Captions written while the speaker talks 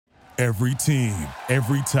Every team,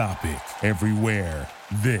 every topic, everywhere.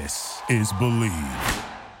 This is Believe.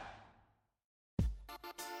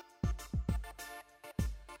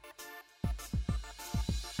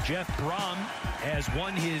 Jeff Brom has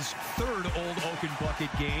won his third Old Oaken Bucket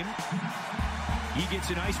game. He gets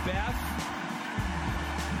an ice bath.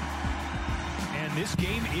 And this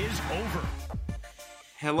game is over.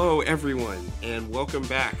 Hello, everyone, and welcome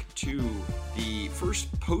back to the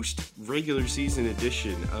first post-regular season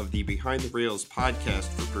edition of the Behind the Rails podcast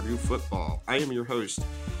for Purdue football. I am your host,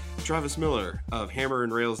 Travis Miller of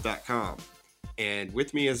HammerandRails.com. And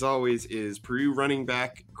with me, as always, is Purdue running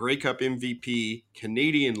back, Grey Cup MVP,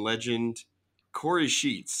 Canadian legend, Corey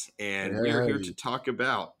Sheets. And we are here to talk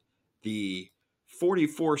about the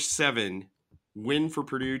 44-7 win for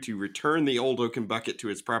Purdue to return the Old Oaken Bucket to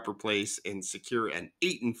its proper place and secure an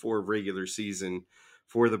 8-4 regular season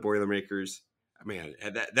for the Boilermakers. Man,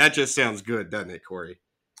 that just sounds good, doesn't it, Corey?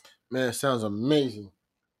 Man, it sounds amazing.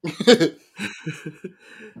 8-4.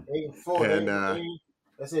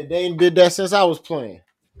 I said they ain't did that since I was playing.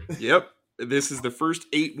 Yep. This is the first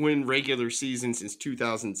 8-win regular season since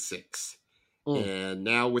 2006. And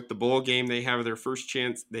now with the bowl game, they have their first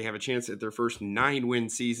chance. They have a chance at their first 9-win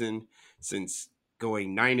season since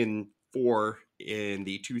going 9-4 in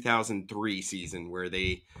the 2003 season, where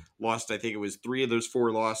they lost. I think it was 3 of those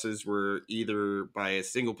 4 losses were either by a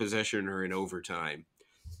single possession or in overtime.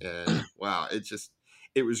 And wow,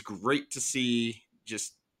 it was great to see.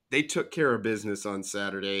 Just they took care of business on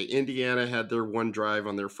Saturday. Indiana had their one drive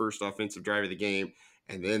on their first offensive drive of the game.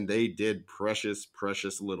 And then they did precious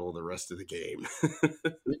little the rest of the game.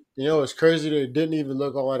 You know, it's crazy that it didn't even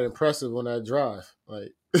look all that impressive on that drive.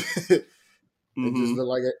 Like, it just looked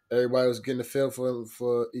like everybody was getting a feel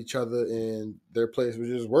for each other, and their plays were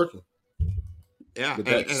just working. Yeah, and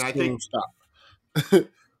I think stop.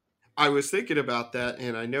 I was thinking about that,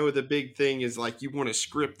 and I know the big thing is like you want to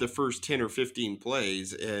script the first 10 or 15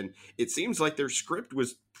 plays, and it seems like their script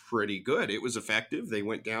was pretty good. It was effective. They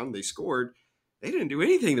went down, they scored. They didn't do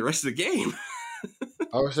anything the rest of the game.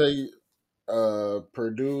 I would say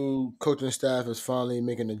Purdue coaching staff is finally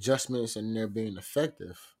making adjustments and they're being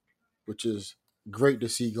effective, which is great to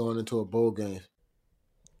see going into a bowl game.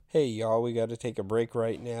 Hey, y'all, we got to take a break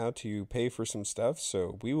right now to pay for some stuff,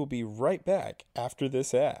 so we will be right back after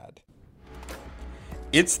this ad.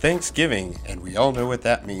 It's Thanksgiving, and we all know what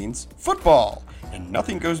that means. Football! And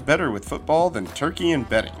nothing goes better with football than turkey and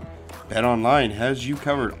betting. BetOnline has you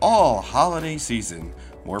covered all holiday season.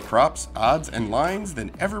 More props, odds, and lines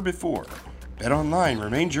than ever before. BetOnline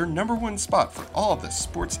remains your #1 spot for all the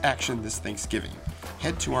sports action this Thanksgiving.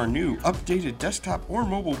 Head to our new updated desktop or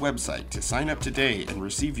mobile website to sign up today and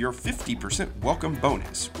receive your 50% welcome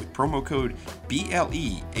bonus with promo code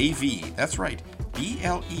BLEAV. That's right,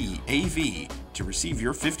 BLEAV to receive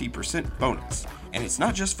your 50% bonus. And it's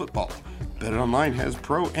not just football. BetOnline has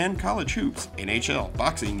pro and college hoops, NHL,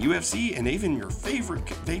 boxing, UFC, and even your favorite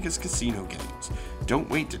Vegas casino games. Don't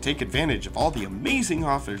wait to take advantage of all the amazing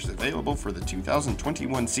offers available for the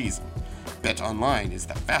 2021 season. BetOnline is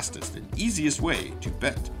the fastest and easiest way to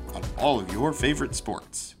bet on all of your favorite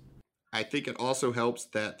sports. I think it also helps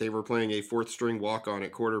that they were playing a 4th-string walk-on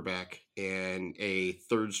at quarterback and a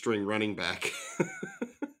 3rd-string running back.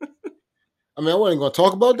 I mean, I wasn't going to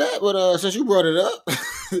talk about that, but since you brought it up,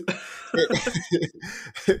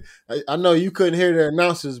 I know you couldn't hear the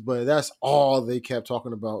announcers, but that's all they kept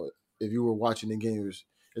talking about if you were watching the games.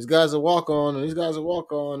 This guy's a walk-on, and this guy's a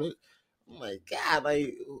walk-on. I'm like, God,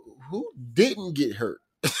 like, who didn't get hurt?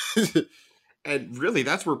 And really,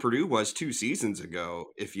 that's where Purdue was 2 seasons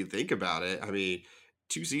ago, if you think about it. I mean,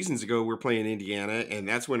 2 seasons ago, we're playing Indiana, and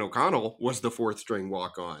that's when O'Connell was the 4th-string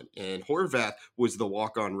walk-on, and Horvath was the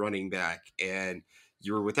walk-on running back, and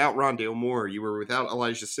you were without Rondale Moore. You were without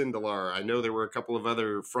Elijah Sindelar. I know there were a couple of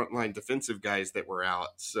other frontline defensive guys that were out.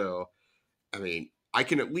 So, I mean, I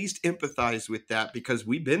can at least empathize with that because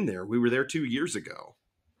we've been there. We were there 2 years ago.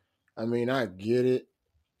 I mean, I get it.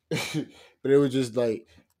 But it was just like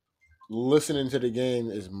listening to the game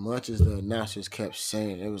as much as the announcers kept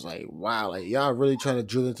saying. It was like, wow, like y'all really trying to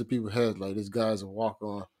drill into people's heads. Like, this guy's a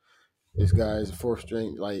walk-on. This guy is a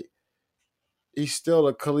 4th-string. Like, he's still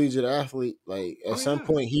a collegiate athlete. Like, at some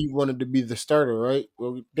point, he wanted to be the starter, right?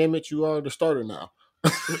 Well, damn it, you are the starter now.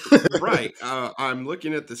 Right. I'm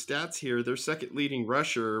looking at the stats here. Their second leading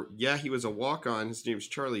rusher, yeah, he was a walk-on. His name's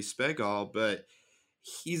Charlie Spegall, but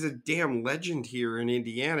he's a damn legend here in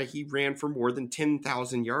Indiana. He ran for more than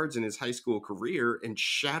 10,000 yards in his high school career and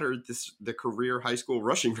shattered the career high school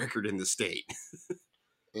rushing record in the state.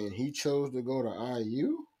 And he chose to go to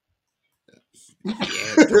IU? Yeah,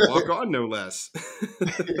 to walk on, no less.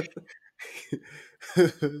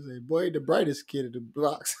 Boy, the brightest kid in the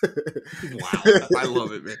box. Wow. I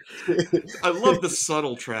love it, man. I love the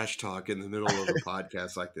subtle trash talk in the middle of a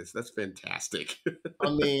podcast like this. That's fantastic.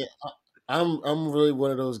 I mean, I'm really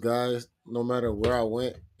one of those guys. No matter where I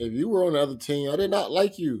went, if you were on the other team, I did not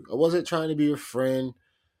like you. I wasn't trying to be your friend.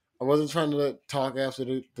 I wasn't trying to talk after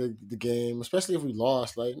the game, especially if we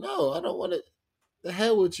lost. Like, no, I don't want to. The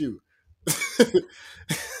hell with you.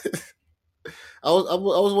 I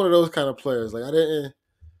was one of those kind of players. Like,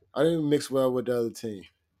 I didn't mix well with the other team.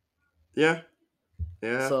 Yeah.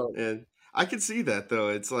 So And I can see that, though.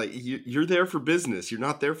 It's like you're there for business. You're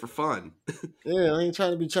not there for fun. yeah, I ain't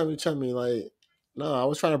trying to be chummy. Like, no, I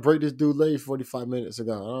was trying to break this dude leg 45 minutes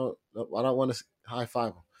ago. I don't want to high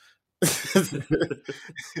five him. It's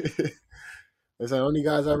the only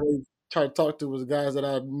guys I really tried to talk to was guys that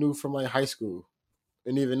I knew from like high school,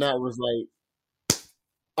 and even that was like,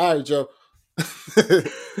 all right, Joe.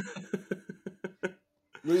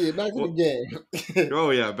 Yeah, back to the game. Oh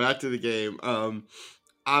yeah, back to the game.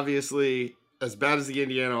 Obviously, as bad as the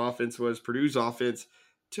Indiana offense was, Purdue's offense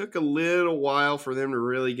took a little while for them to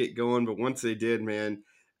really get going, but once they did, man,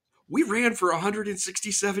 we ran for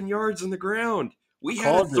 167 yards on the ground. We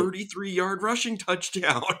had a 33-yard rushing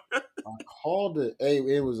touchdown. I called it. Hey,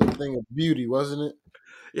 it was a thing of beauty, wasn't it?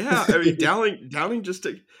 Yeah, I mean, Downing just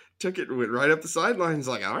took it and went right up the sidelines.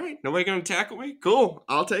 Like, all right, nobody going to tackle me? Cool,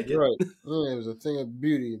 I'll take it. Right. It was a thing of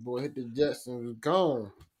beauty. Boy, hit the Jets and was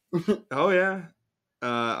gone. Oh, yeah.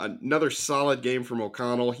 Another solid game from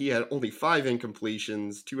O'Connell. He had only 5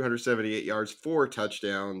 incompletions, 278 yards, 4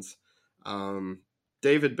 touchdowns.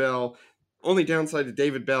 David Bell, only downside to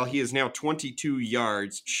David Bell, he is now 22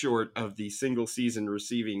 yards short of the single season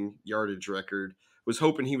receiving yardage record. Was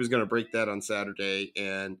hoping he was going to break that on Saturday,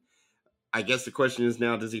 and I guess the question is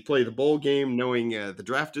now, does he play the bowl game knowing the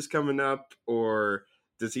draft is coming up, or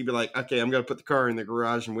does he be like, okay, I'm going to put the car in the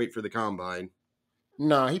garage and wait for the combine?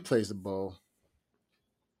 Nah, he plays the bowl.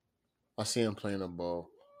 I see him playing the bowl.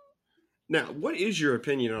 Now, what is your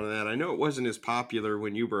opinion on that? I know it wasn't as popular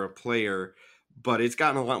when you were a player, but it's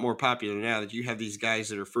gotten a lot more popular now that you have these guys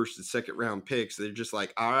that are first and second round picks. They're just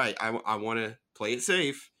like, all right, I want to play it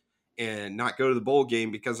safe and not go to the bowl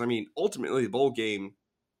game because, I mean, ultimately the bowl game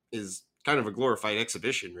is kind of a glorified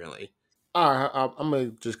exhibition, really. All right, I'm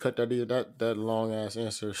going to just cut that long-ass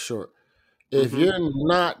answer short. If you're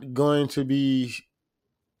not going to be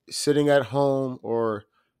sitting at home or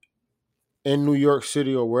in New York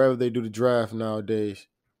City or wherever they do the draft nowadays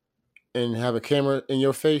and have a camera in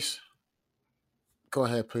your face, go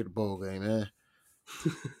ahead and play the bowl game, man.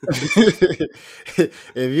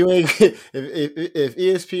 If you ain't, if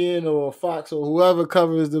ESPN or Fox or whoever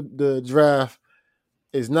covers the draft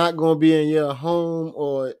is not going to be in your home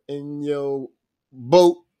or in your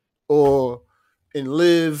boat or in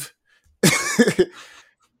live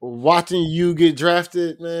watching you get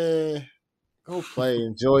drafted, man, go play,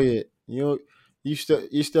 enjoy it. You're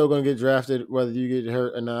still gonna get drafted whether you get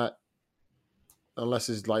hurt or not, unless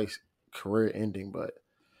it's like career ending. But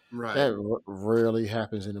that rarely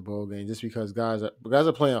happens in the bowl game, just because guys are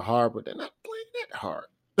playing hard, but they're not playing that hard.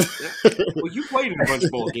 Yeah. Well, you played in a bunch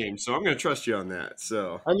of bowl games, so I'm going to trust you on that.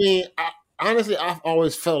 So I mean, honestly, I've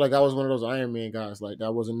always felt like I was one of those Iron Man guys, like that I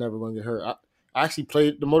wasn't never going to get hurt. I actually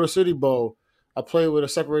played the Motor City Bowl. I played with a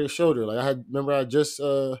separated shoulder. Like I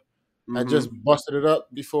just busted it up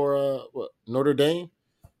before Notre Dame.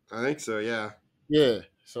 I think so. Yeah. Yeah.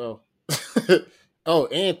 So,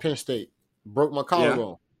 and Penn State broke my collarbone.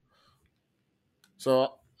 Yeah.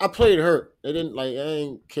 So I played hurt. I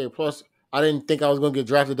didn't care. Plus, I didn't think I was going to get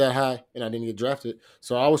drafted that high, and I didn't get drafted.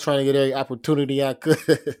 So I was trying to get every opportunity I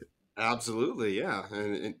could. Absolutely, yeah.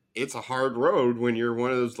 And it's a hard road when you're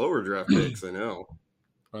one of those lower draft picks, I know.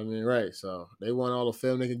 I mean, right. So they want all the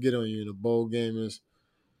film they can get on you. And the bowl game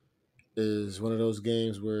is one of those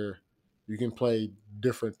games where you can play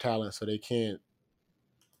different talents, so they can't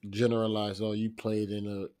generalize, oh, you played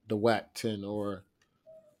in the WAC 10 or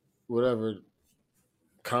whatever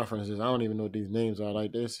conferences. I don't even know what these names are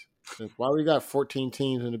like this. Why we got 14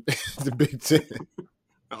 teams in the Big Ten?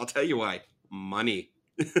 I'll tell you why. Money.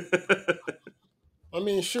 I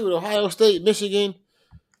mean, shoot, Ohio State, Michigan,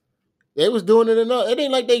 they was doing it enough. It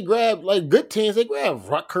ain't like they grabbed like good teams. They grabbed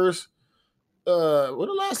Rutgers. When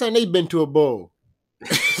the last time they been to a bowl?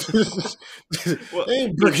 Well, they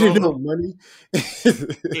ain't bringing no money.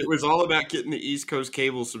 It was all about getting the East Coast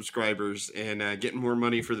cable subscribers and getting more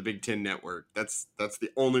money for the Big Ten network. That's the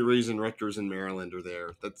only reason Rutgers and Maryland are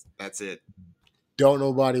there. That's it. Don't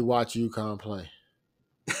nobody watch UConn play.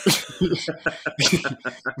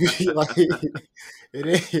 Like,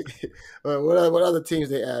 it ain't, what other teams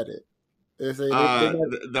they added?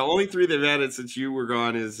 The only three they've added since you were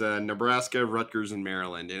gone is Nebraska, Rutgers, and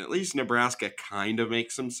Maryland. And at least Nebraska kind of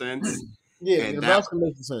makes some sense. Yeah, And Nebraska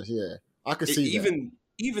makes sense. Yeah, I could see that.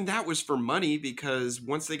 Even that was for money, because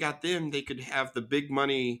once they got them, they could have the big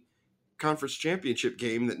money conference championship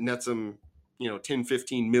game that nets them,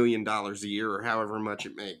 $10-15 million a year or however much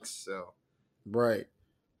it makes. So, right.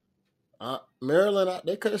 Maryland,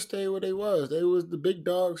 they could have stayed where they was. They was the big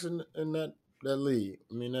dogs in that league.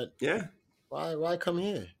 I mean, why come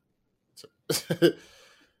here? Because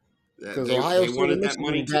Ohio State wanted that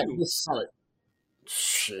money too. Solid.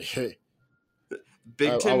 Shit.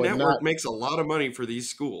 Big Ten Network makes a lot of money for these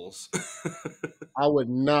schools. I would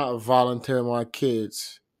not volunteer my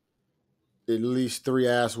kids at least 3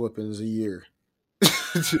 ass whippings a year.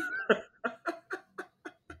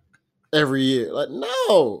 Every year. Like,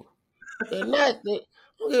 no. They're not.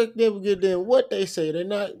 They'll get them what they say. They're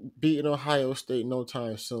not beating Ohio State no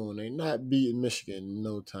time soon. They're not beating Michigan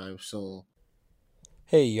no time soon.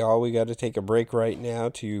 Hey, y'all, we got to take a break right now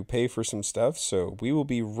to pay for some stuff, so we will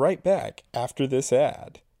be right back after this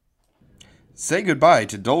ad. Say goodbye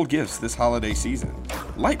to dull gifts this holiday season.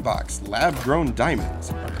 Lightbox lab-grown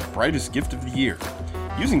diamonds are the brightest gift of the year.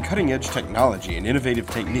 Using cutting-edge technology and innovative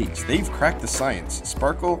techniques, they've cracked the science,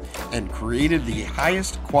 sparkle, and created the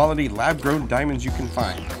highest quality lab-grown diamonds you can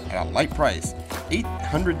find at a light price,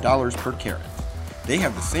 $800 per carat. They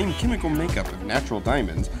have the same chemical makeup of natural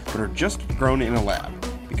diamonds, but are just grown in a lab.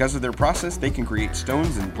 Because of their process, they can create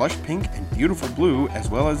stones in blush pink and beautiful blue, as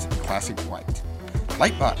well as classic white.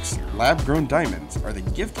 Lightbox lab-grown diamonds are the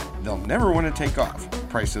gift they'll never want to take off,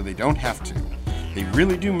 priced so they don't have to. They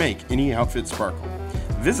really do make any outfit sparkle.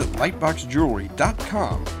 Visit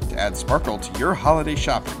lightboxjewelry.com to add sparkle to your holiday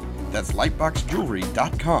shopping. That's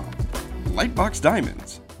lightboxjewelry.com. Lightbox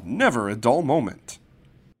Diamonds, never a dull moment.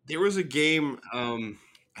 There was a game, I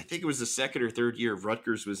think it was the second or third year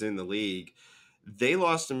Rutgers was in the league. They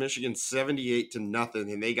lost to Michigan 78-0,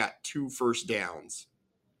 and they got 2 first downs.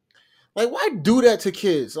 Like, why do that to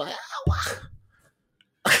kids? Like,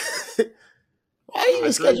 why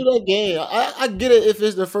even schedule that game? I get it if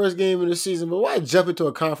it's the first game of the season, but why jump into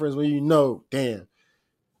a conference when you know, damn,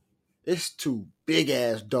 it's 2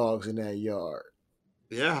 big-ass dogs in that yard?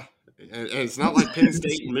 Yeah, and it's not like Penn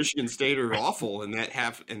State and Michigan State are awful in that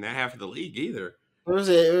half of the league either.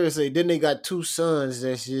 Then they got 2 sons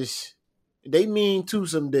that's just, they mean too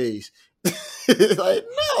some days. Like,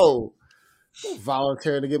 no. I'm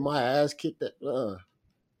volunteering to get my ass kicked.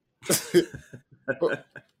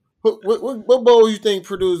 What bowl you think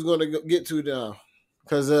Purdue's going to get to now?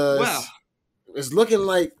 Because it's looking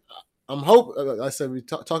like, I'm hoping. I said we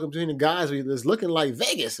talking between the guys. It's looking like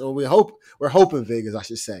Vegas, or we're hoping Vegas, I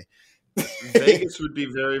should say. Vegas would be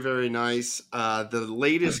very, very nice. The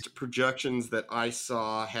latest projections that I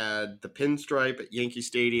saw had the pinstripe at Yankee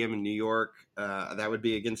Stadium in New York. That would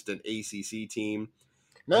be against an ACC team.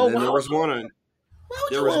 No, there was one on.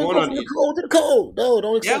 There was one on the cold. No,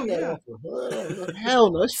 don't accept that offer.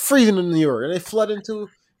 Hell no, it's freezing in New York, and they flood into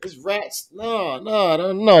it's rats. No,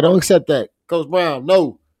 don't accept that. Coach Brown,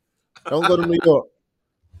 no, don't go to New York.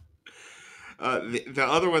 The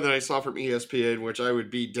other one that I saw from ESPN, which I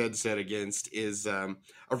would be dead set against, is a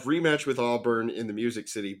rematch with Auburn in the Music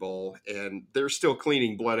City Bowl, and they're still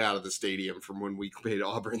cleaning blood out of the stadium from when we played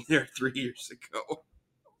Auburn there 3 years ago.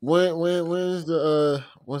 When's the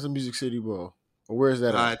Music City Bowl? Or where is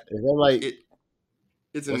that? Is that like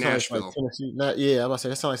it's in Nashville? Like Tennessee? I'm about to say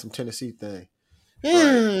that sounds like some Tennessee thing.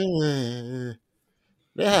 Right.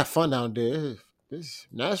 They have fun down there.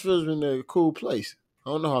 Nashville's been a cool place. I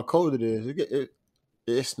don't know how cold it is.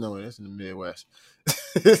 It's snowing. It's in the Midwest.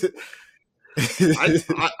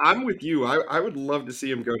 I'm with you. I would love to see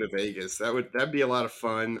him go to Vegas. That'd be a lot of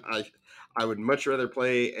fun. I would much rather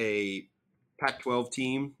play a Pac-12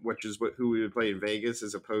 team, which is who we would play in Vegas,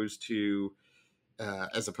 as opposed to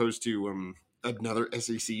another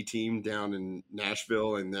SEC team down in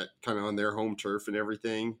Nashville and that kind of on their home turf and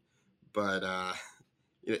everything. But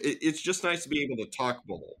it's just nice to be able to talk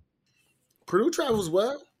bowl. Purdue travels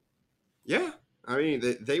well. Yeah, I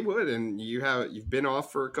mean they would, and you've been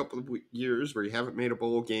off for a couple of years where you haven't made a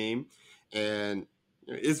bowl game, and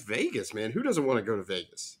it's Vegas, man. Who doesn't want to go to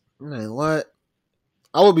Vegas? Man, what?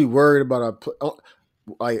 I would be worried about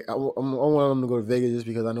I want them to go to Vegas just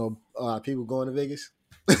because I know people going to Vegas.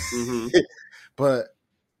 Mm-hmm. But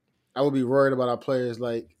I would be worried about our players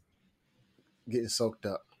like getting soaked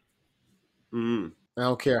up. Mm-hmm. I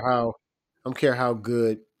don't care how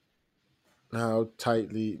good, how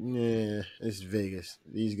tightly. It's Vegas.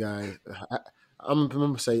 These guys. I'm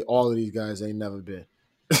gonna say all of these guys ain't never been.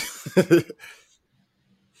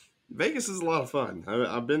 Vegas is a lot of fun.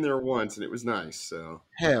 I've been there once and it was nice. So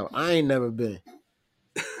Hell, I ain't never been.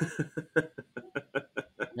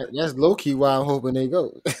 That's low key why I'm hoping they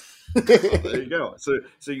go. there you go. So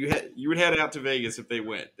you would head out to Vegas if they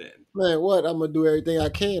went then. Man, what? I'm gonna do everything I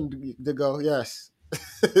can to go. Yes.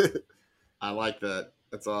 I like that.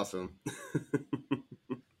 That's awesome.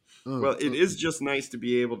 Mm, Well, it is just nice to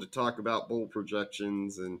be able to talk about bowl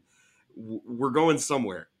projections, and we're going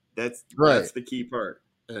somewhere. right. That's the key part.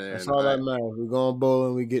 That's And all that matters. We're going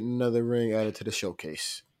bowling. We're getting another ring added to the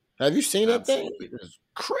showcase. Have you seen that thing? Absolutely. It's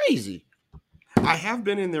crazy. I have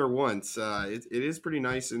been in there once. It is pretty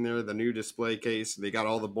nice in there. The new display case. They got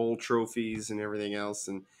all the bowl trophies and everything else,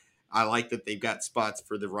 and I like that they've got spots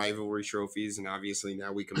for the rivalry trophies. And obviously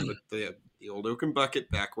now we can put the old oaken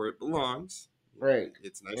bucket back where it belongs. Right.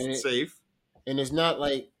 It's nice and safe. And it's not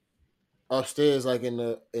like upstairs like in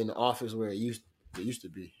the office where it used to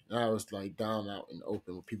be. Now it's like down out in the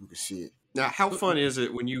open where people can see it. Now, how fun is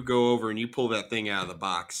it when you go over and you pull that thing out of the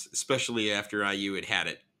box, especially after IU had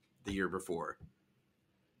it the year before?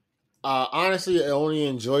 Honestly, I only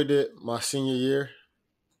enjoyed it my senior year,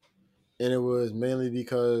 and it was mainly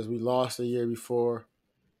because we lost the year before.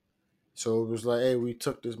 So it was like, hey, we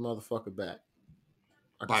took this motherfucker back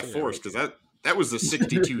By force, because that was the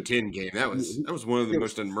 62-10 game. That was one of the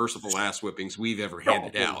most unmerciful ass whippings we've ever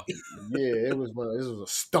handed out. Yeah, it was this was a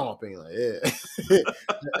stomping. Like, yeah,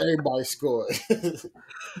 everybody scored.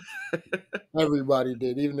 Everybody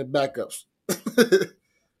did, even the backups.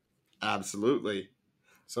 Absolutely.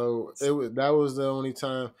 So that was the only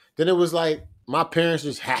time. Then it was like my parents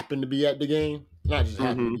just happened to be at the game, not just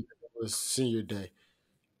happened. It was senior day,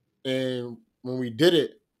 and when we did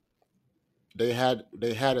it, they had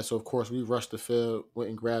it. So of course we rushed the field, went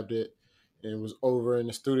and grabbed it, and it was over in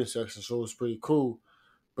the student section. So it was pretty cool.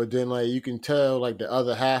 But then like you can tell, like the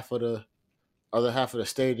other half of the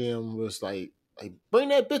stadium was like bring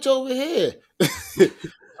that bitch over here.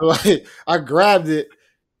 Like I grabbed it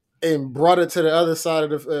and brought it to the other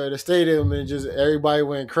side of the stadium, and just everybody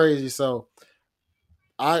went crazy. So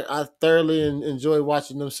I thoroughly enjoyed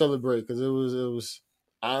watching them celebrate because it was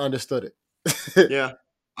I understood it. Yeah.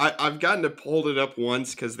 I've gotten to hold it up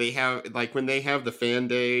once because they have, like, when they have the fan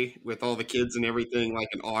day with all the kids and everything, like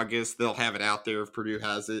in August, they'll have it out there if Purdue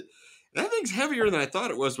has it. That thing's heavier than I thought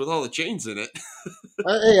it was with all the chains in it.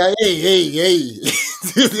 Hey.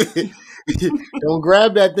 Don't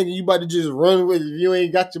grab that thing. You about to just run with it if you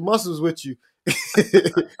ain't got your muscles with you.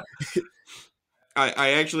 I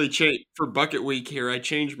actually changed for Bucket Week here. I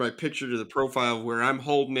changed my picture to the profile where I'm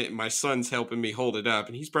holding it and my son's helping me hold it up,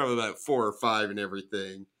 and he's probably about 4 or 5 and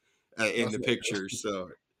everything in the picture. So,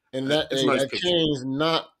 and that nice changed.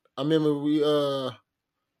 Not. I remember we. I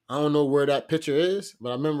don't know where that picture is, but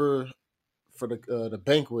I remember for the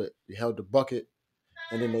banquet we held the bucket,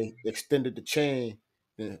 and then they extended the chain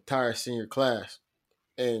the entire senior class,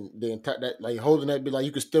 and the entire that like holding that be like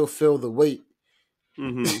you could still feel the weight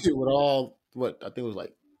with all. What I think it was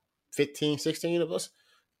like 15, 16 of us.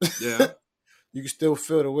 Yeah. You can still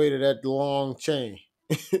feel the weight of that long chain.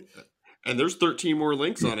 And there's 13 more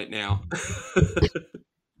links on it now.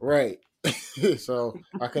 Right. So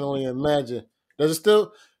I can only imagine. Does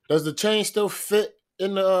the chain still fit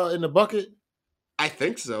in the bucket? I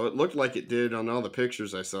think so. It looked like it did on all the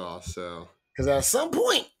pictures I saw. So because at some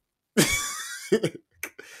point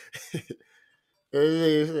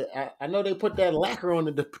I know they put that lacquer on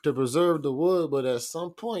it to preserve the wood, but at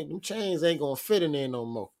some point, them chains ain't gonna fit in there no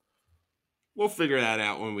more. We'll figure that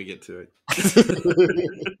out when we get to it.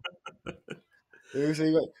 You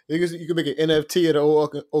can make an NFT of the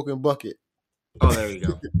old oaken bucket. Oh, there you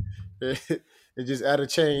go. And just add a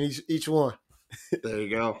chain each one. There you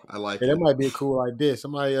go. I like it. That might be a cool idea.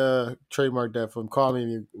 Somebody trademark that from call me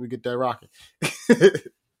and we get that rocking.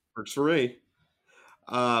 Works for me.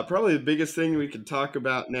 Probably the biggest thing we can talk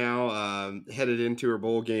about now, headed into our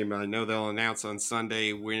bowl game. I know they'll announce on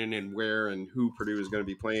Sunday when and where and who Purdue is going to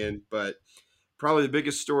be playing, but probably the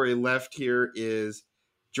biggest story left here is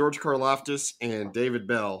George Karlaftis and David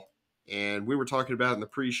Bell. And we were talking about it in the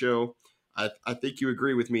pre-show. I think you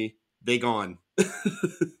agree with me. They gone.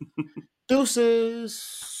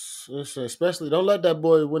 Deuces. Especially, don't let that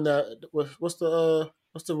boy win that. What's the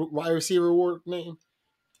wide receiver award name?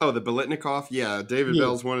 Oh, the Biletnikoff? Yeah, David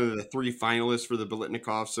Bell's one of the 3 finalists for the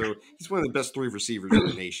Biletnikoff, so he's one of the best 3 receivers in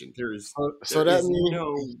the nation. There is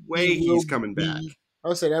no way he's coming back. I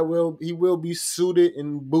would say he will be suited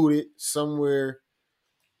and booted somewhere.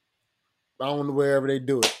 I don't know wherever they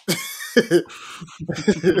do it.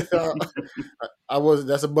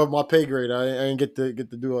 That's above my pay grade. I ain't get to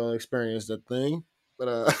do experience that thing,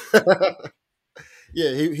 but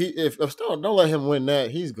Yeah, he if Stone don't let him win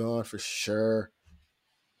that, he's gone for sure.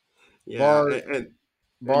 Yeah, Bar and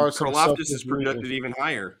bar some Karlaftis selfish is reasons. projected even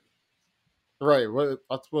higher. Right. What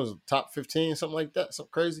I suppose top 15, something like that.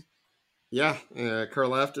 Something crazy. Yeah,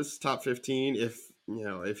 Karlaftis top 15.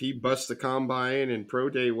 If he busts the combine and pro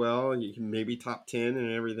day well, he can maybe top 10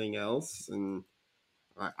 and everything else. And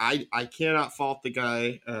I cannot fault the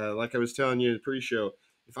guy. Like I was telling you in the pre-show,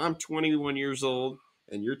 if I'm 21 years old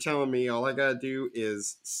and you're telling me all I gotta do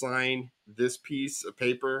is sign this piece of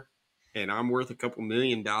paper and I'm worth a couple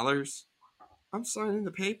 $1,000,000, I'm signing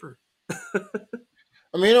the paper.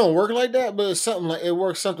 I mean, it don't work like that, but it's something like it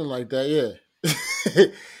works something like that. Yeah.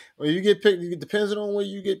 When you get picked, it depends on where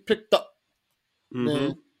you get picked up. Then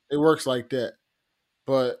Mm-hmm. it works like that.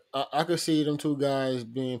 But I could see them two guys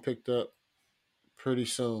being picked up pretty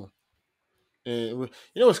soon. And you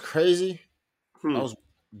know what's crazy? I Hmm. was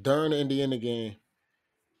during the Indiana game.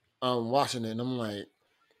 I'm watching it, and I'm like,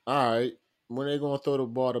 all right, when they gonna throw the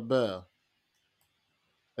ball to Bell?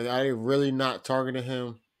 Like, are they really not targeting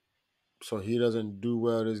him so he doesn't do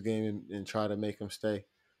well this game and try to make him stay?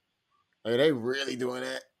 Are they really doing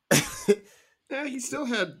that? Yeah, he still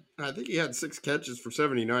had. I think he had 6 catches for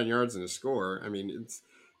 79 yards and a score. I mean, it's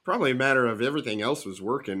probably a matter of everything else was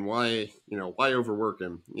working. Why overwork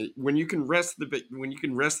him? When you can rest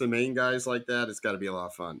the main guys like that, it's got to be a lot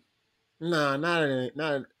of fun. Nah, not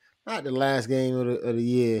the last game of the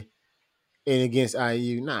year and against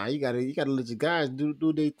IU. Nah, you gotta let your guys do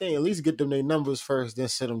their thing. At least get them their numbers first, then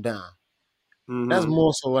sit them down. That's Mm-hmm.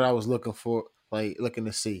 more so what I was looking for, like looking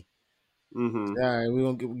to see. Mm-hmm. All right,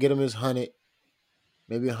 we're gonna get him his 100,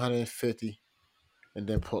 maybe 150, and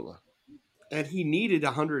then pull him. And he needed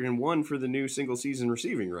 101 for the new single season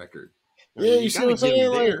receiving record. I Yeah, mean, you you see got what to I'm get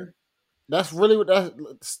him saying? Like there. that's really what that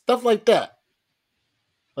stuff like that.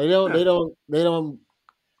 Like Yeah. they don't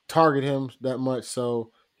target him that much,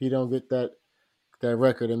 so he don't get that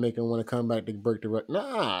record and make him want to come back to break the record.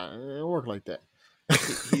 Nah, it don't work like that.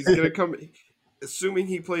 He's gonna come, assuming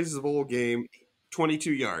he plays the bowl game,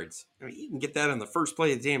 22 yards. I mean, you can get that on the first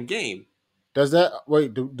play of the damn game. Does that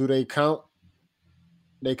wait? Do they count?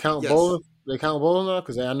 They count Yes, bowling. They count bowling now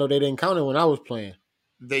because I know they didn't count it when I was playing.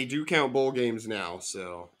 they do count bowl games now,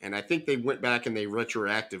 and I think they went back and they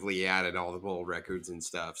retroactively added all the bowl records and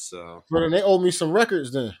stuff. So, But then they owe me some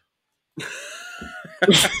records. Then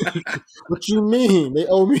what you mean? They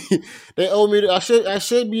owe me. They owe me. I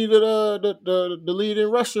should be the leading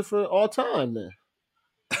rusher for all time. Then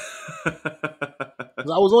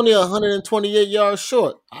 'cause I was only 128 yards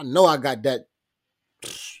short. I know I got that.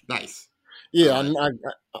 nice. Yeah, Uh,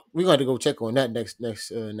 we're going to go check on that next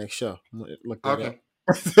show. Look that okay.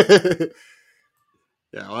 up.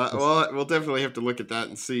 Yeah. Well, we'll definitely have to look at that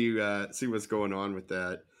and see what's going on with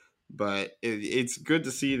that. But it's good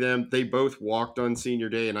to see them. They both walked on senior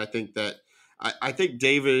day, and I think that I think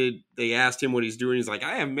David. They asked him what he's doing. He's like,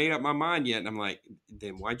 I haven't made up my mind yet. And I'm like,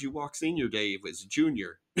 then why'd you walk senior day if it's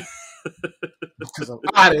junior? Because I'm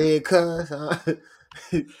out of here, cuz.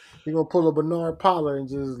 You're going to pull a Bernard Pollard and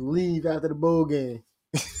just leave after the bowl game.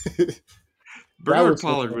 That Bernard was so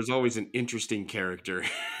Pollard fun. was always an interesting character.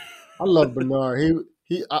 I love Bernard.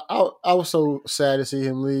 I was so sad to see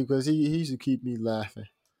him leave because he used to keep me laughing.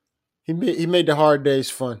 He made the hard days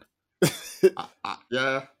fun.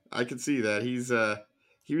 Yeah, I can see that.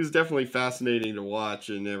 He was definitely fascinating to watch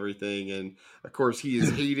and everything. And of course, he is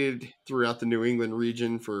hated throughout the New England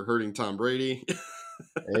region for hurting Tom Brady.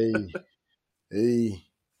 Hey, hey.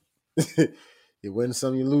 You win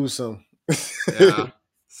some, you lose some. Yeah.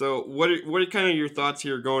 So what are kind of your thoughts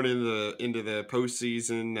here going into the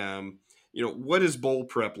postseason? What is bowl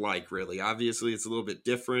prep like really? Obviously, it's a little bit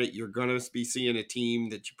different. You're going to be seeing a team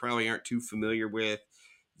that you probably aren't too familiar with.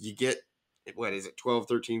 You get, what is it, 12,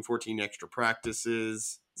 13, 14 extra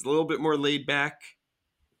practices. It's a little bit more laid back.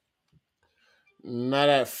 Not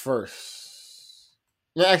at first.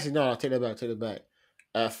 No, actually, no. I'll take that back. Take it back.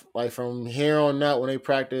 Like from here on out, when they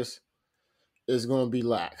practice, it's going to be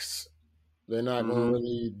lax. They're not going to Mm-hmm.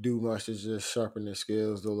 really do much to just sharpen their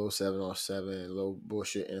skills. Do a little 7-on-7, a little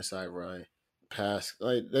bullshit inside run, pass.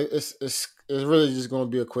 Like it's really just going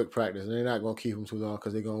to be a quick practice. And they're not going to keep them too long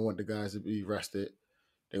because they're going to want the guys to be rested.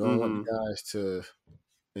 They're going to want the Mm-hmm. guys to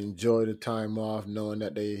enjoy the time off, knowing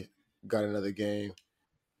that they got another game.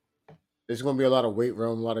 There's going to be a lot of weight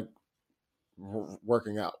room, a lot of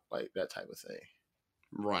working out, like that type of thing.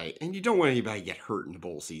 Right. And you don't want anybody to get hurt in the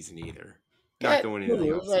bowl season either. Not That going into the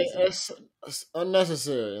too, off it's like season. it's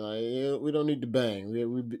unnecessary. Like we don't need to bang. We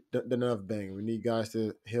done enough bang. We need guys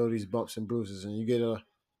to heal these bumps and bruises. And you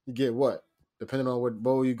get what? Depending on what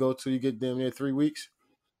bowl you go to, you get them near 3 weeks.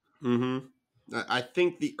 Mm-hmm. I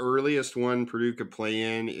think the earliest one Purdue could play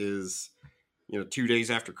in is 2 days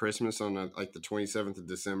after Christmas on like the 27th of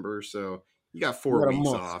December. So you got You 4 got a weeks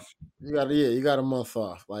month. off. You got a month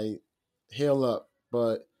off. Like, heal up.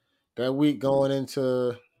 But that week going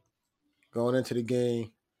into the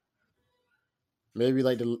game, maybe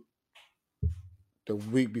like the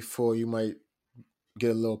week before, you might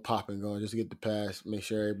get a little popping going just to get the pass, make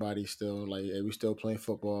sure everybody's still like, hey, we still playing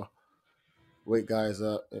football. Wake guys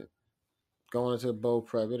up. Going into the bowl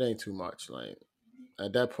prep, it ain't too much. Like,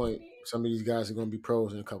 at that point, some of these guys are going to be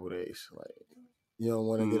pros in a couple of days. Like, you don't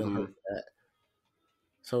want to get them hurt for that.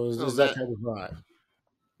 So it's just that type of vibe.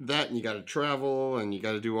 That, and you got to travel, and you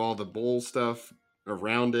got to do all the bowl stuff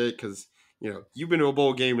around it, because you've been to a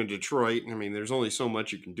bowl game in Detroit. I mean, there's only so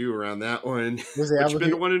much you can do around that one. But you've been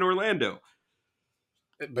to one in Orlando.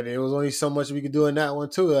 But there was only so much we could do in that one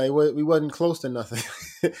too. Like, we wasn't close to nothing.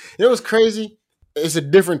 It was crazy. It's a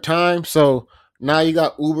different time, so now you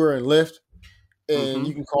got Uber and Lyft, and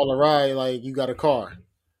you can call a ride like you got a car.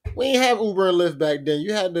 We didn't have Uber and Lyft back then.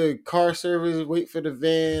 You had the car service, wait for the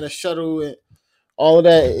van, a shuttle, and all of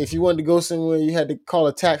that. If you wanted to go somewhere, you had to call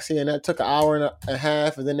a taxi, and that took an hour and a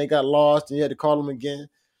half, and then they got lost, and you had to call them again.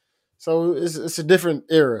 So it's a different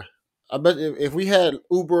era. I bet if we had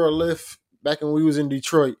Uber or Lyft back when we was in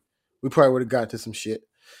Detroit, we probably would have got to some shit.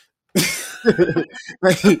 I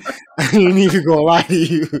ain't even gonna lie to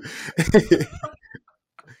you.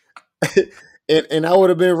 and I would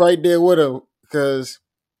have been right there with him, because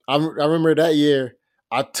I remember that year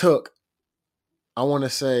I took, I want to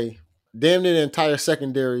say, damn near the entire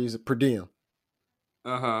secondaries per diem.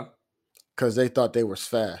 Because they thought they was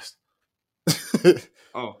fast.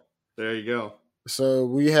 Oh, there you go. So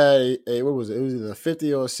we had what was it? It was either a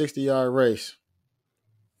 50 or a 60-yard race.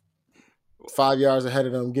 5 yards ahead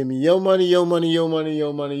of them. Give me your money, your money, your money,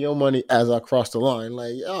 your money, your money as I cross the line.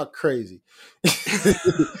 Like, y'all crazy.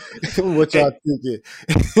 What y'all thinking?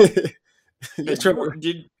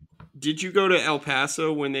 Did you go to El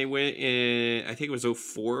Paso when they went in, I think it was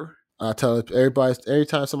 2004? I tell everybody, every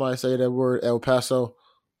time somebody say that word El Paso,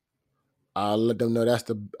 I let them know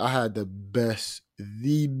I had the best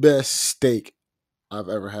steak I've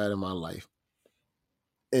ever had in my life.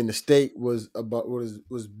 And the steak was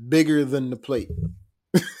bigger than the plate.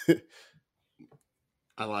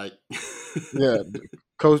 I like. Yeah,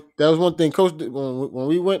 Coach. That was one thing. Coach, when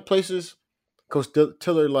we went places, Coach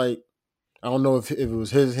Tiller, like, I don't know if it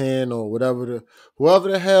was his hand or whoever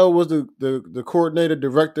the hell was the coordinator,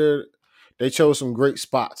 director, they chose some great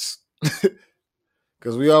spots,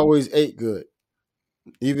 because we always ate good.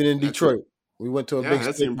 Even in Detroit, we went to a big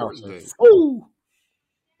steakhouse.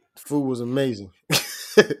 Food was amazing.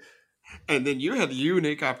 And then you had the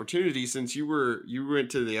unique opportunity, since you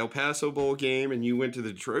went to the El Paso Bowl game and you went to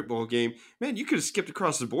the Detroit Bowl game. Man, you could have skipped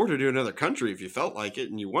across the border to another country if you felt like it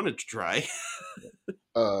and you wanted to try.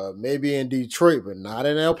 Maybe in Detroit, but not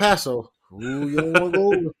in El Paso. Ooh, you don't want to go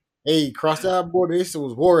over. Hey, cross that border. They said it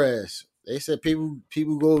was war ass. They said people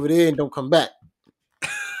go over there and don't come back.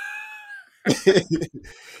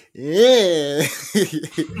 Yeah.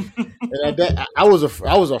 And I was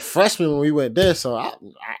a freshman when we went there, so I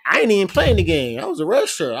ain't even playing the game. I was a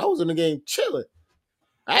redshirt. I was in the game chilling.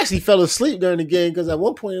 I actually fell asleep during the game because at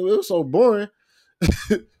one point it was so boring.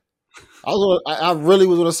 I really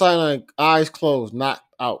was on the sideline, eyes closed, not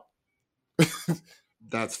out.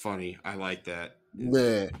 That's funny. I like that.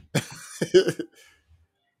 Man.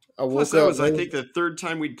 Plus, that was, I think, the third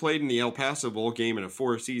time we'd played in the El Paso Bowl game in a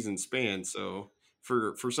 4-season span. So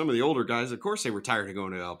for some of the older guys, of course, they were tired of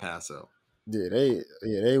going to El Paso. Yeah,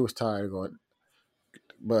 they was tired of going.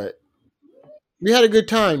 But we had a good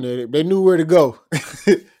time there. They knew where to go.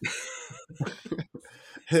 So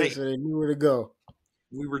they knew where to go.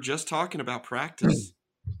 We were just talking about practice.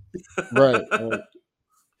 Right.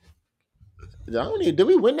 Did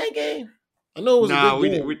we win that game? I know it was a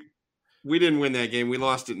good game. We didn't win that game. We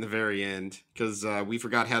lost it in the very end because we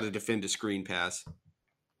forgot how to defend a screen pass.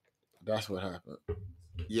 That's what happened.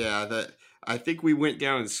 Yeah, I think we went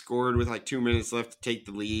down and scored with like 2 minutes left to take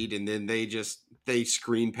the lead, and then they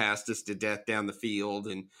screen passed us to death down the field.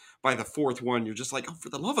 And by the fourth one, you're just like, oh, for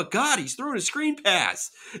the love of God, he's throwing a screen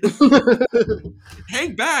pass.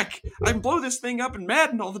 Hang back. I can blow this thing up in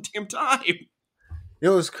Madden all the damn time. It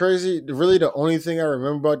was crazy. Really, the only thing I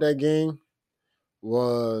remember about that game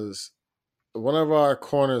was one of our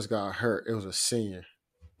corners got hurt. It was a senior.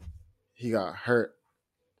 He got hurt.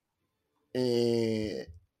 And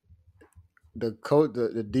the coach,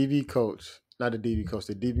 the DB coach, not the DB coach,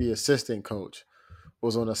 the DB assistant coach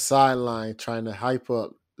was on the sideline trying to hype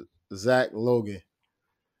up Zach Logan.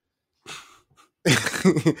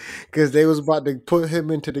 Because they was about to put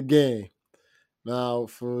him into the game. Now,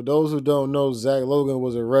 for those who don't know, Zach Logan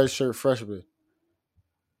was a redshirt freshman.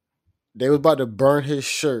 They was about to burn his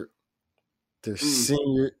shirt to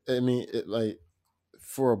senior. I mean,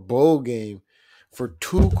 for a bowl game for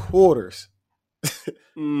 2 quarters.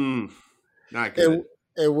 Not good.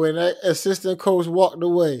 And when that assistant coach walked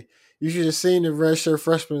away, you should have seen the redshirt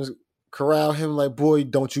freshmen corral him like, "Boy,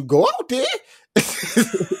 don't you go out there."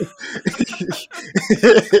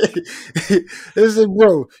 Listen,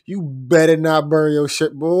 bro, you better not burn your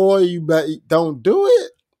shirt, boy. You don't do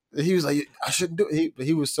it. And he was like, I shouldn't do it. But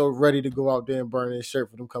he was so ready to go out there and burn his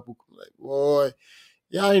shirt for them couple. Like, boy,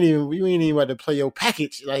 you ain't even about to play your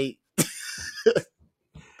package. Like,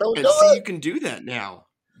 don't And do see, it. you can do that now.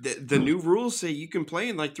 The new rules say you can play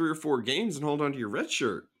in like 3 or 4 games and hold on to your red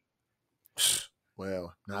shirt.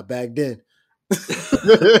 Well, not back then.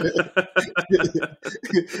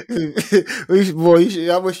 Boy,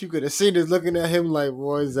 I wish you could have seen us looking at him like,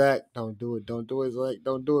 boy, Zach, don't do it, Zach,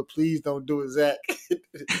 don't do it, please, don't do it, Zach.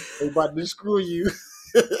 They about to screw you.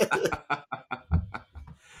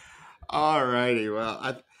 All righty.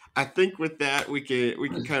 Well, I think with that we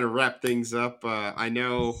can kind of wrap things up. I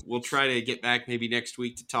know we'll try to get back maybe next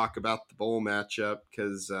week to talk about the bowl matchup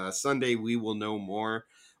because Sunday we will know more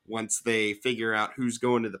once they figure out who's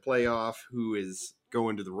going to the playoff, who is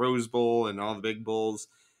going to the Rose Bowl and all the big bowls.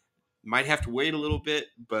 Might have to wait a little bit,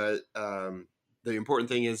 but the important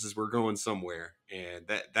thing is we're going somewhere, and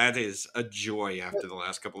that is a joy after the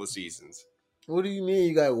last couple of seasons. What do you mean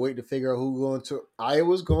you gotta wait to figure out who's going to?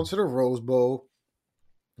 Iowa's going to the Rose Bowl.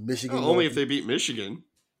 Michigan only if they beat Michigan.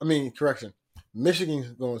 Correction.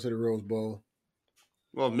 Michigan's going to the Rose Bowl.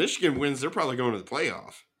 Well, if Michigan wins, they're probably going to the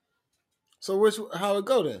playoff. So how it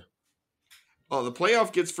go then? Oh, the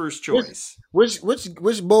playoff gets first choice. Which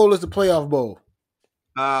bowl is the playoff bowl?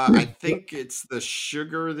 I think it's the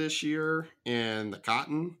Sugar this year and the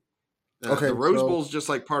Cotton. Okay, the Rose Bowl is just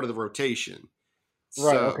like part of the rotation.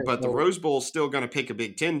 Right. So, but the Rose Bowl is still going to pick a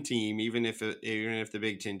Big Ten team, even if the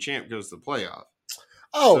Big Ten champ goes to the playoff.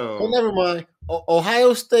 Oh, well, never mind.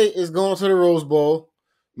 Ohio State is going to the Rose Bowl.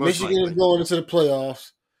 Michigan is going into the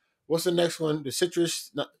playoffs. What's the next one? The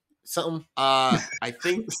Citrus something? I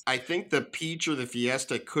think the Peach or the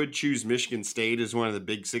Fiesta could choose Michigan State as one of the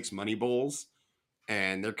Big Six Money Bowls,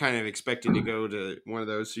 and they're kind of expecting to go to one of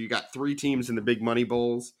those. So you got 3 teams in the Big Money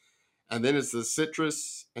Bowls, and then it's the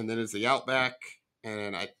Citrus, and then it's the Outback,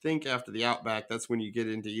 and I think after the Outback, that's when you get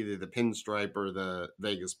into either the Pinstripe or the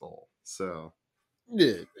Vegas Bowl. So.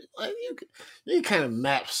 Yeah, like you kind of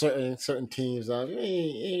map certain teams out. It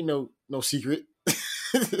ain't no secret.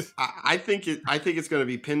 I think it's going to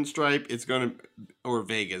be Pinstripe. It's going to or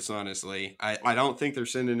Vegas. Honestly, I don't think they're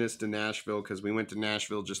sending us to Nashville because we went to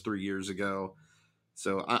Nashville just 3 years ago.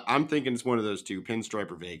 So I'm thinking it's one of those two,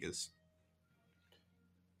 Pinstripe or Vegas.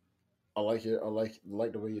 I like it. I like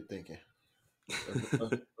the way you're thinking.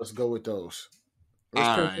 Let's go with those. All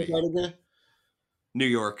right. Again? New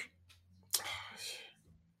York.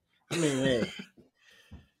 I mean, hey,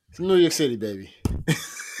 it's New York City, baby.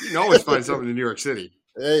 You can always find something in New York City.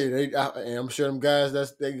 Hey, I'm sure them guys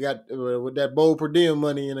they got with that bowl per diem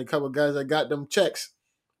money and a couple of guys that got them checks,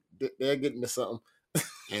 they're getting to something.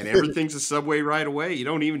 And everything's a subway right away. You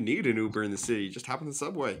don't even need an Uber in the city. Just hop on the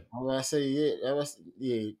subway. When I say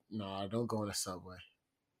no, don't go on the subway.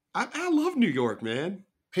 I love New York, man.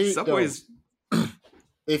 Pete, Subways.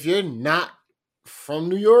 If you're not from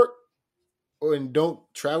New York and don't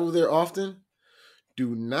travel there often,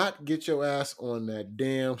 do not get your ass on that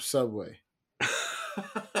damn subway.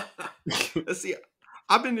 See,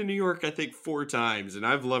 I've been to New York, I think 4 times, and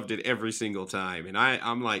I've loved it every single time. And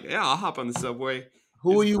I'm like, yeah, I'll hop on the subway.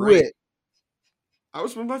 Who are you with? I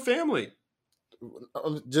was with my family.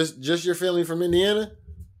 Just your family from Indiana?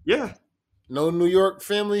 Yeah. No New York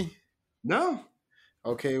family? No.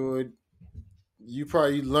 Okay, well, you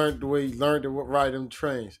probably learned to ride them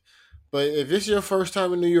trains. But if it's your first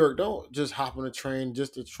time in New York, don't just hop on a train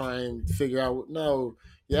just to try and figure out. No,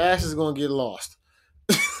 your ass is going to get lost.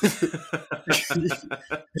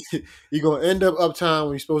 You're going to end up uptown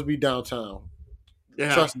when you're supposed to be downtown.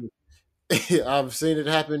 Yeah. Trust me. I've seen it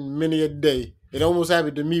happen many a day. It almost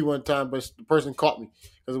happened to me one time, but the person caught me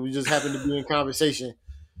because we just happened to be in conversation,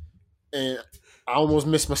 and I almost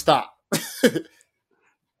missed my stop.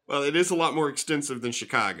 Well, it is a lot more extensive than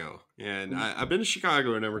Chicago, and I've been to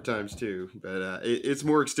Chicago a number of times too, but it's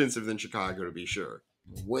more extensive than Chicago to be sure.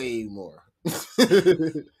 Way more. That's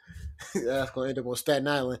going to end up on Staten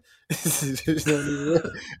Island. And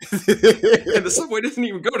the subway doesn't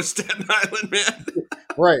even go to Staten Island, man.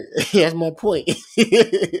 Right. That's my point.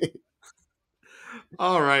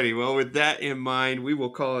 Alrighty, well, with that in mind, we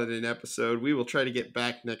will call it an episode. We will try to get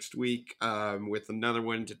back next week with another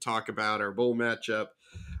one to talk about our bowl matchup.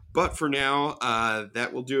 But for now,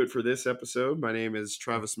 that will do it for this episode. My name is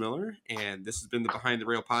Travis Miller, and this has been the Behind the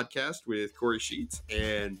Rail podcast with Corey Sheets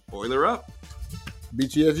and Boiler Up.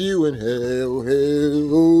 BTFU and hell,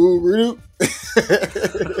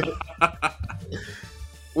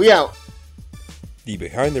 we out. The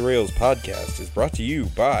Behind the Rails podcast is brought to you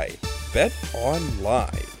by Bet Online.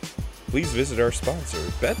 Please visit our sponsor,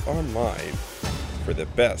 Bet Online, for the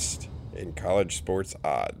best in college sports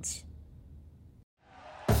odds.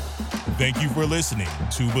 Thank you for listening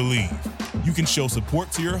to Believe. You can show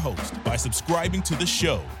support to your host by subscribing to the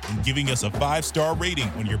show and giving us a 5-star rating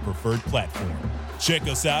on your preferred platform. Check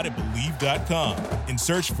us out at Believe.com and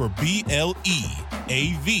search for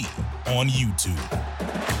BLEAV on YouTube.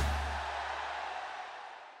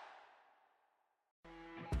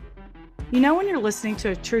 You know when you're listening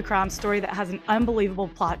to a true crime story that has an unbelievable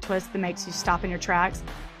plot twist that makes you stop in your tracks?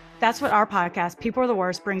 That's what our podcast, People Are the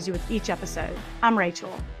Worst, brings you with each episode. I'm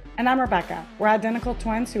Rachel. And I'm Rebecca. We're identical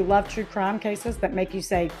twins who love true crime cases that make you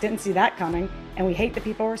say, didn't see that coming, and we hate the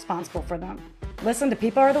people responsible for them. Listen to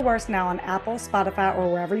People Are the Worst now on Apple, Spotify, or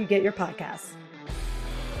wherever you get your podcasts.